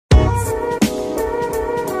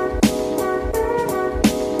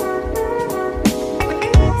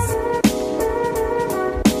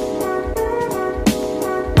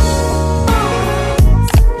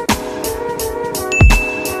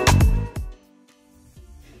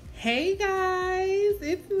Hey guys,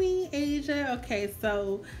 it's me, Asia. Okay,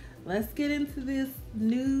 so let's get into this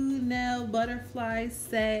new nail butterfly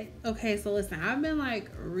set. Okay, so listen, I've been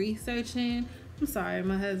like researching. I'm sorry,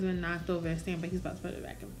 my husband knocked over a stand, but he's about to put it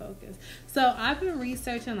back in focus. So I've been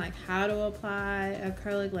researching like how to apply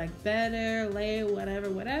acrylic like better, lay,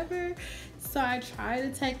 whatever. So I tried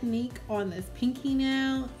a technique on this pinky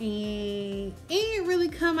nail and it didn't really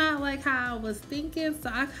come out like how I was thinking.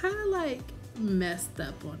 So I kind of like messed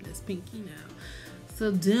up on this pinky nail.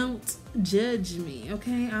 So don't judge me,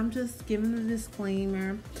 okay? I'm just giving a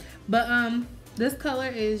disclaimer. But this color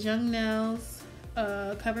is Young Nails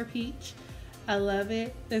Cover Peach. I love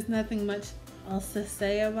it. There's nothing much else to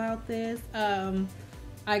say about this.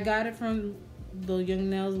 I got it from the Young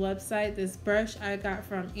Nails website. This brush I got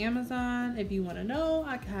from Amazon. If you want to know,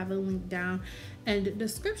 I can have a link down in the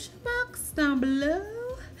description box down below.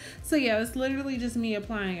 So yeah, it's literally just me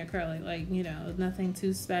applying acrylic, like, you know, nothing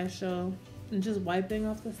too special, and just wiping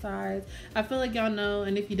off the sides. I feel like y'all know,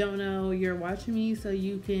 and if you don't know, you're watching me so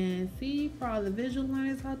you can see for all the visual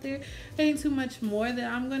learners out there. Ain't too much more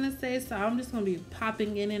that I'm gonna say, so I'm just gonna be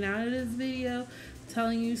popping in and out of this video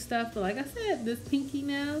telling you stuff. But like I said, this pinky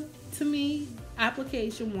nail to me,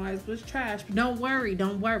 application wise, was trash. But don't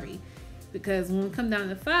worry, because when it come down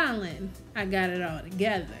to filing, I got it all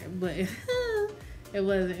together. But it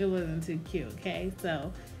wasn't too cute, okay?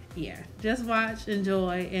 So yeah, just watch,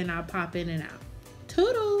 enjoy, and I'll pop in and out.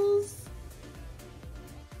 Toodles!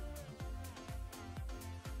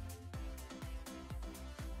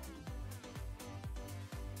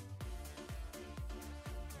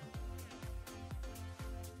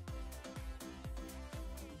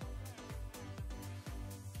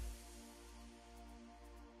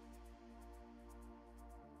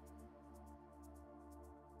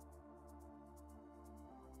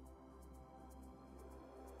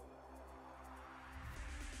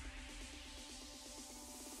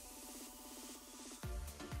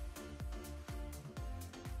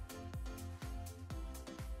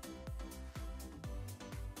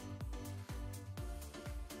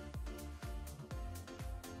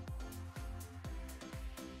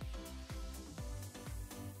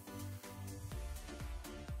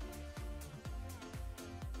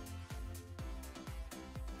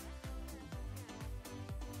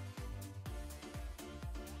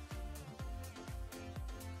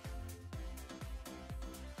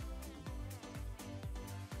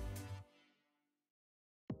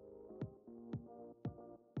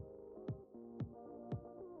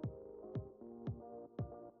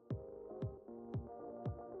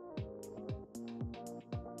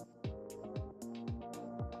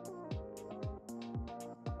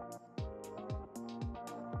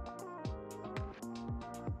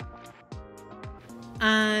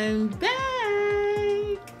 I'm back.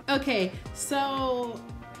 Okay, so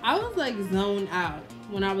I was like zoned out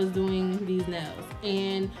when I was doing these nails,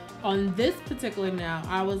 and on this particular nail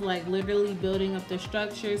I was like literally building up the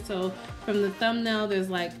structure. So from the thumbnail there's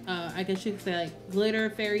like I guess you could say like glitter,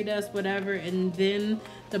 fairy dust, whatever, and then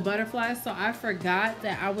the butterflies. So I forgot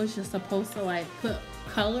that I was just supposed to like put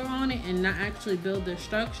color on it and not actually build the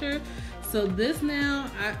structure. So this nail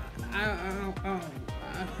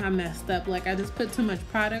I messed up. Like I just put too much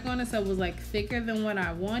product on it, so it was like thicker than what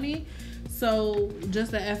I wanted. So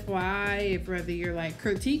just a FYI, if whether you're like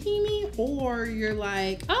critiquing me or you're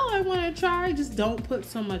like, oh, I want to try, just don't put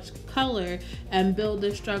so much color and build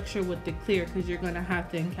the structure with the clear, because you're gonna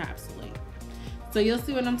have to encapsulate. So you'll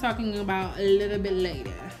see what I'm talking about a little bit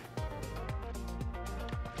later.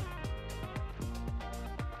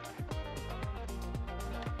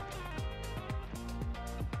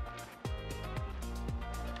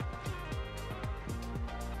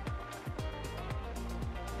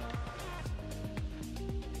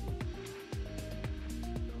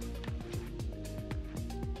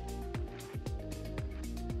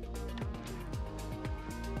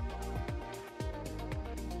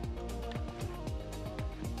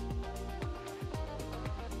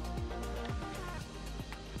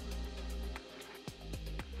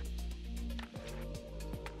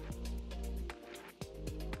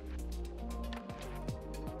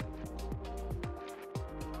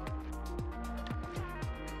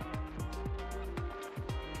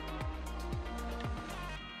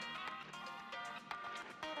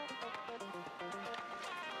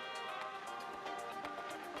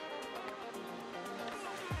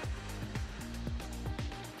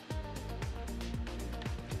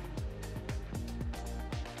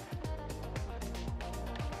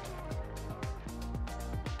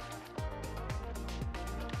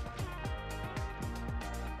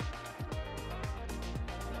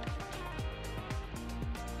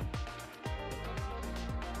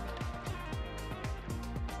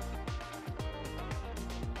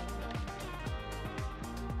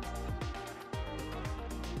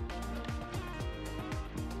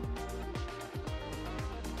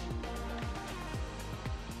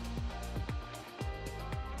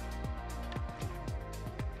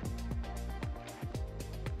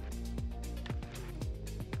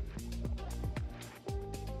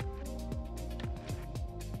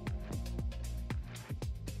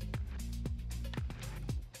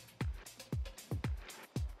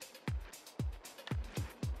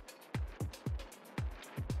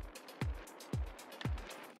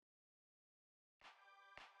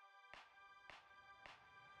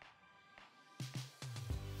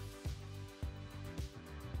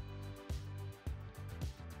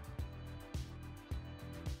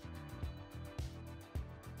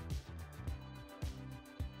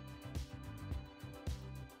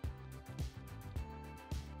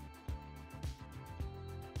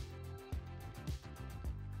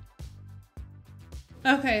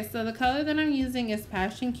 Okay, so the color that I'm using is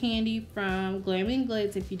Passion Candy from Glam &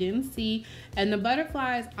 Glitz, if you didn't see. And the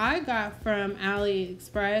butterflies I got from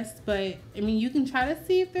AliExpress, but I mean, you can try to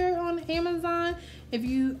see if they're on Amazon if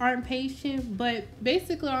you aren't patient. But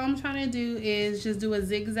basically all I'm trying to do is just do a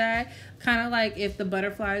zigzag, kind of like if the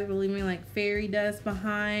butterflies were leaving like fairy dust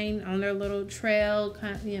behind on their little trail,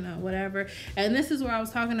 kind of, you know, whatever. And this is where I was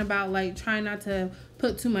talking about like trying not to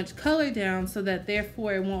put too much color down so that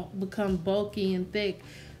therefore it won't become bulky and thick.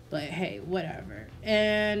 But hey, whatever.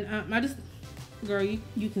 And I just, girl,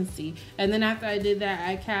 you can see. And then after I did that,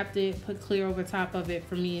 I capped it, put clear over top of it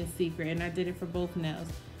for me in secret, and I did it for both nails.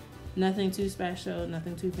 Nothing too special,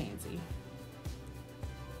 nothing too fancy.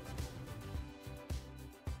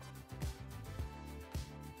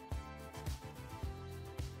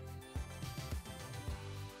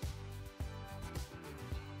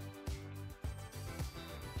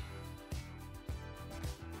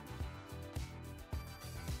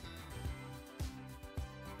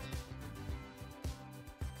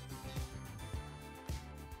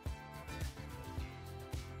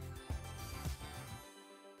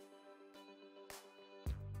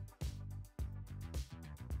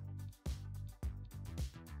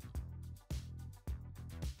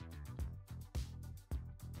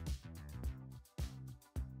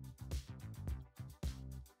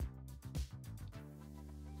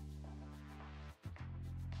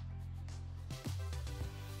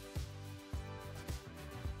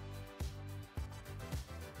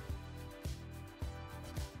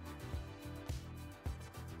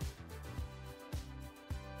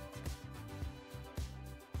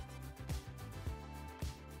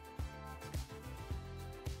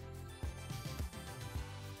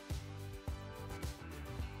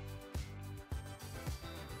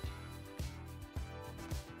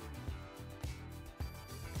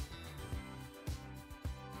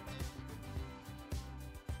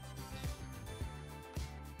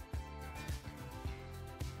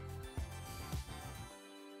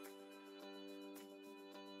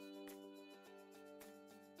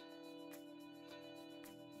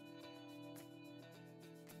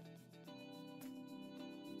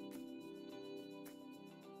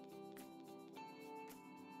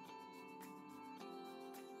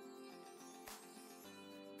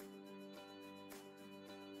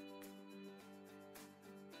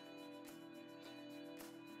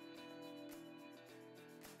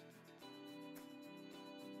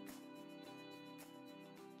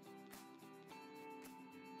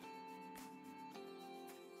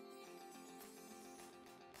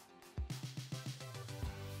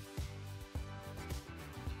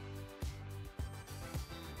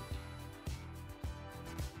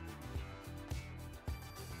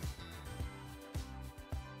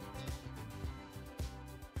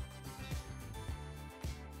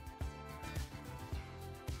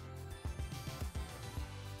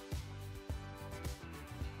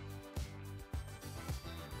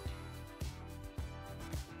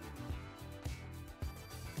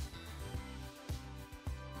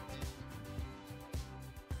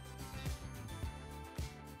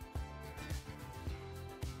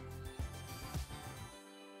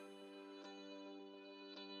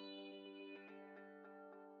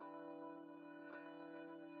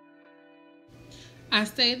 I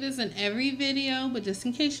say this in every video, but just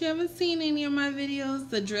in case you haven't seen any of my videos,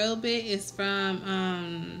 the drill bit is from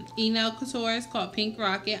Enel Couture. It's called Pink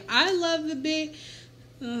Rocket. I love the bit.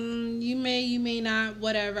 You may not,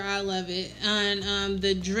 whatever. I love it. And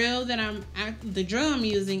the drill I'm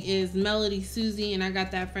using is Melody Susie, and I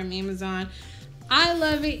got that from Amazon. I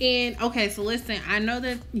love it. And okay, so listen, I know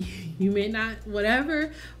that you may not,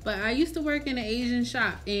 whatever, but I used to work in an Asian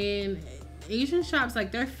shop, and Asian shops,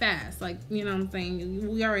 like, they're fast. Like, you know what I'm saying?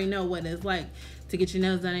 We already know what it's like to get your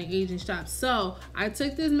nails done in Asian shops. So I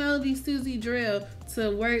took this Melody Susie drill to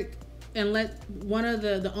work and let one of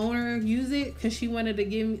the owner use it because she wanted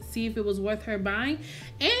to see if it was worth her buying.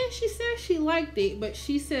 And she said she liked it, but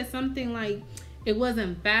she said something like it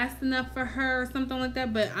wasn't fast enough for her or something like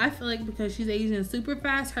that. But I feel like because she's Asian super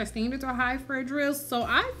fast, her standards are high for a drill. So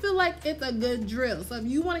I feel like it's a good drill. So if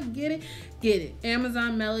you want to get it, get it.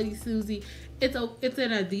 Amazon Melody Susie. It's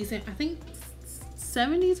in a decent, I think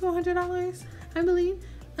 $70 to $100, I believe.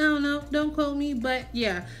 I don't know, don't quote me, but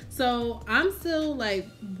yeah. So I'm still like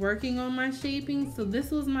working on my shaping. So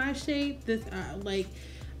this was my shape. This like,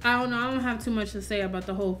 I don't know, I don't have too much to say about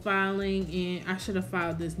the whole filing, and I should have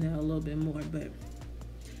filed this nail a little bit more, but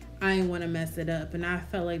I didn't want to mess it up, and I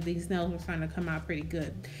felt like these nails were starting to come out pretty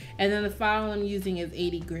good. And then the file I'm using is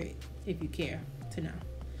 80 grit, if you care to know.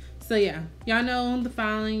 So yeah, y'all know the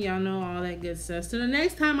filing, y'all know all that good stuff. So the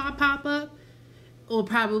next time I pop up, will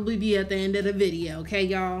probably be at the end of the video. Okay,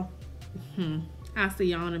 y'all? I'll see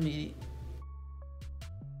y'all in a minute.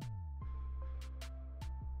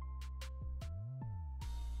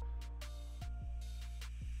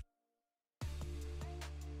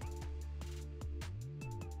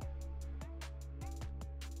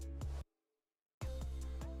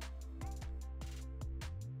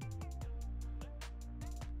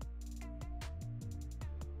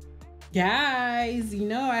 Guys, you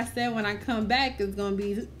know I said when I come back it's gonna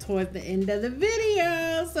be towards the end of the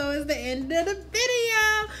video. So it's the end of the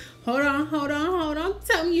video. Hold on.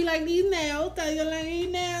 Tell me you like these nails. Tell you like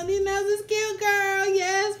these nails. These nails is cute, girl.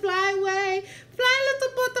 Yes, fly away. Fly,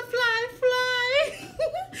 little butterfly, fly.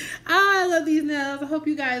 I love these nails. I hope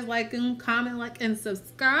you guys like them. Comment, like, and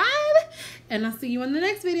subscribe. And I'll see you in the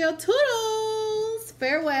next video. Toodles.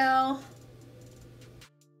 Farewell.